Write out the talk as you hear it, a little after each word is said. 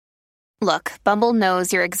Look, Bumble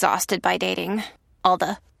knows you're exhausted by dating. All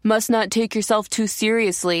the, must not take yourself too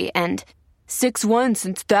seriously, and 6'1"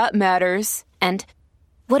 since that matters, and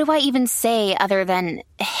what do I even say other than,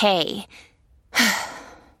 hey?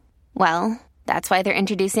 Well, that's why they're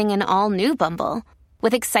introducing an all-new Bumble,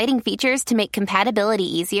 with exciting features to make compatibility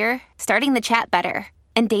easier, starting the chat better,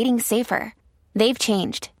 and dating safer. They've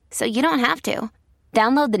changed, so you don't have to.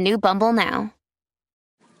 Download the new Bumble now.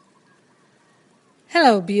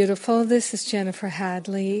 Hello, beautiful. This is Jennifer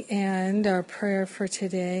Hadley, and our prayer for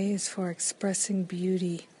today is for expressing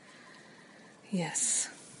beauty. Yes,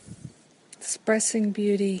 expressing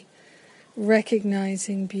beauty,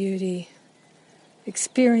 recognizing beauty,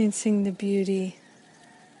 experiencing the beauty,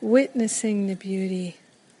 witnessing the beauty.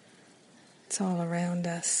 It's all around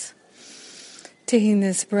us. Taking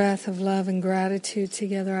this breath of love and gratitude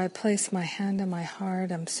together, I place my hand on my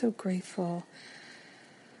heart. I'm so grateful.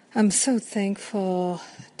 I'm so thankful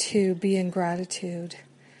to be in gratitude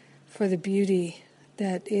for the beauty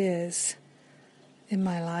that is in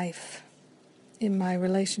my life, in my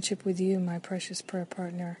relationship with you, my precious prayer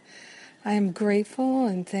partner. I am grateful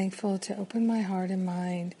and thankful to open my heart and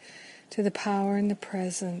mind to the power and the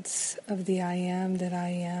presence of the I am that I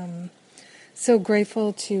am. So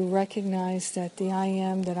grateful to recognize that the I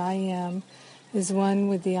am that I am is one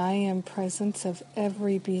with the I am presence of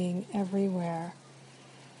every being everywhere.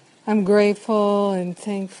 I'm grateful and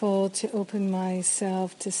thankful to open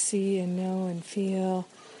myself to see and know and feel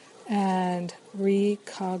and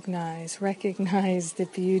recognize the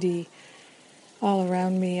beauty all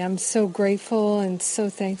around me. I'm so grateful and so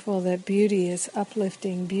thankful that beauty is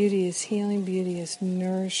uplifting, beauty is healing, beauty is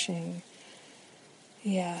nourishing.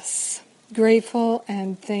 Yes. Grateful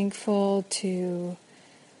and thankful to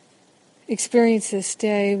experience this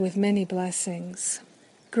day with many blessings.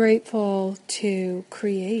 Grateful to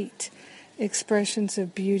create expressions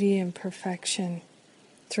of beauty and perfection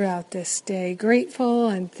throughout this day. Grateful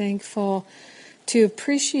and thankful to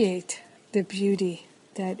appreciate the beauty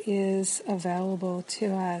that is available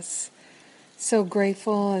to us. So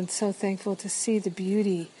grateful and so thankful to see the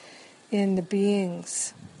beauty in the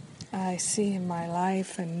beings I see in my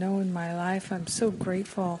life and know in my life. I'm so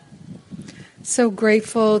grateful. So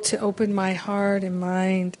grateful to open my heart and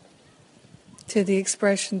mind to the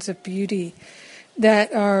expressions of beauty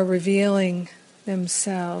that are revealing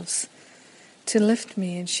themselves to lift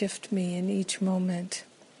me and shift me in each moment.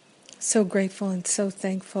 So grateful and so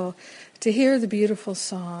thankful to hear the beautiful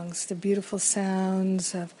songs, the beautiful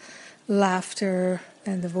sounds of laughter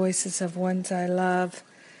and the voices of ones I love,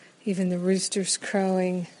 even the roosters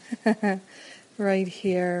crowing right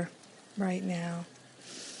here, right now.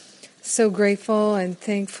 So grateful and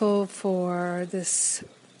thankful for this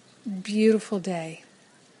beautiful day.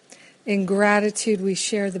 In gratitude, we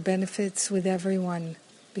share the benefits with everyone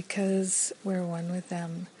because we're one with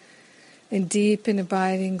them. In deep and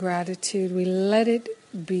abiding gratitude, we let it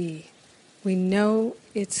be. We know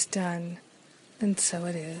it's done, and so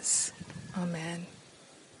it is. Amen.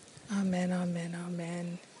 Amen, amen,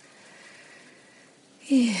 amen.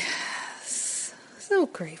 Yes. So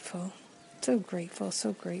grateful. So grateful,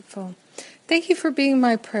 so grateful. Thank you for being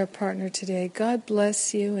my prayer partner today. God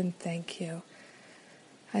bless you and thank you.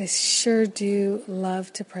 I sure do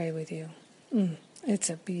love to pray with you. It's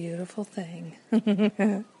a beautiful thing.